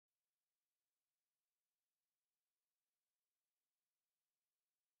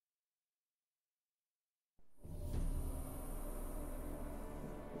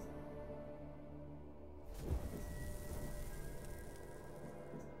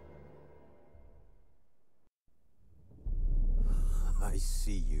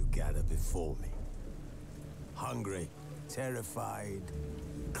see you gather before me. Hungry, terrified,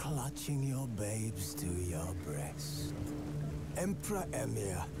 clutching your babes to your breast. Emperor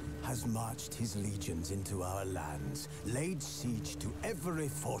Emhyr has marched his legions into our lands, laid siege to every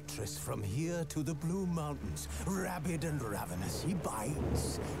fortress from here to the Blue Mountains. Rabid and ravenous, he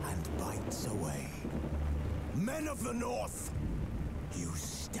bites and bites away. Men of the North, you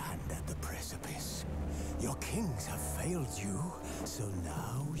stand at the precipice. Your kings have failed you, so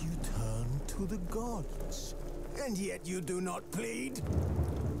now you turn to the gods. And yet you do not plead.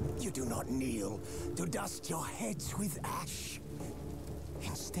 You do not kneel to dust your heads with ash.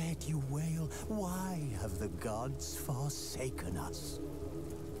 Instead you wail, why have the gods forsaken us?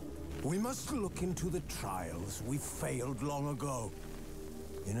 We must look into the trials we failed long ago.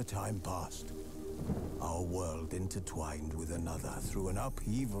 In a time past, our world intertwined with another through an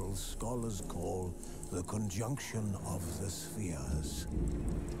upheaval scholars call the conjunction of the spheres.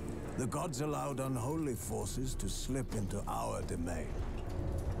 The gods allowed unholy forces to slip into our domain.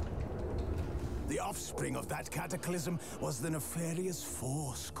 The offspring of that cataclysm was the nefarious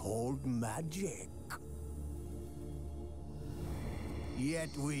force called magic. Yet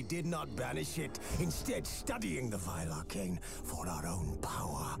we did not banish it, instead studying the vile arcane for our own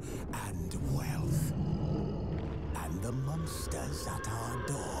power and wealth. And the monsters at our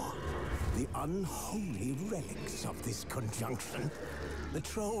door, the unholy relics of this conjunction. The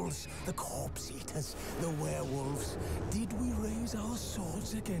trolls, the corpse eaters, the werewolves. Did we raise our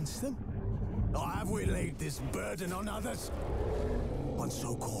swords against them? Or have we laid this burden on others? On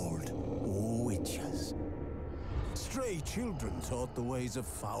so-called witches. Stray children taught the ways of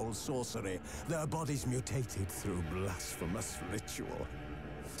foul sorcery, their bodies mutated through blasphemous ritual.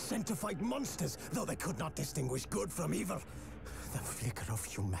 Sent to fight monsters, though they could not distinguish good from evil. The flicker of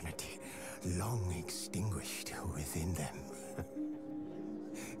humanity, long extinguished within them.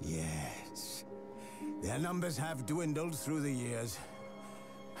 Yes, their numbers have dwindled through the years.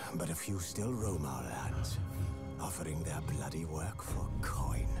 But a few still roam our lands, offering their bloody work for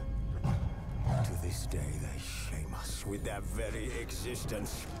coin. To this day, they shame us with their very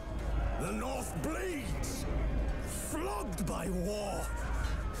existence. The North bleeds, flogged by war.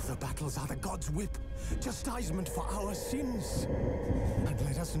 The battles are the gods' whip, chastisement for our sins. And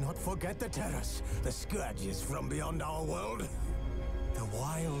let us not forget the terrors, the scourges from beyond our world. The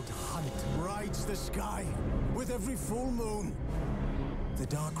wild hunt rides the sky with every full moon. The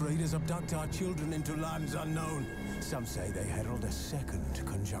Dark Raiders abduct our children into lands unknown. Some say they herald a second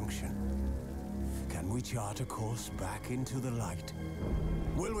conjunction. Can we chart a course back into the light?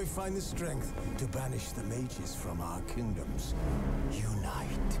 Will we find the strength to banish the mages from our kingdoms?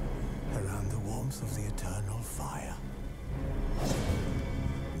 Unite around the warmth of the eternal fire.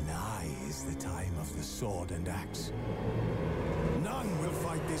 Nigh is the time of the sword and axe. None will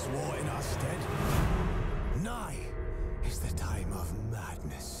fight this war in our stead. Nigh is the time of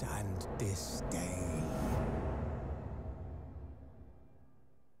madness and disdain.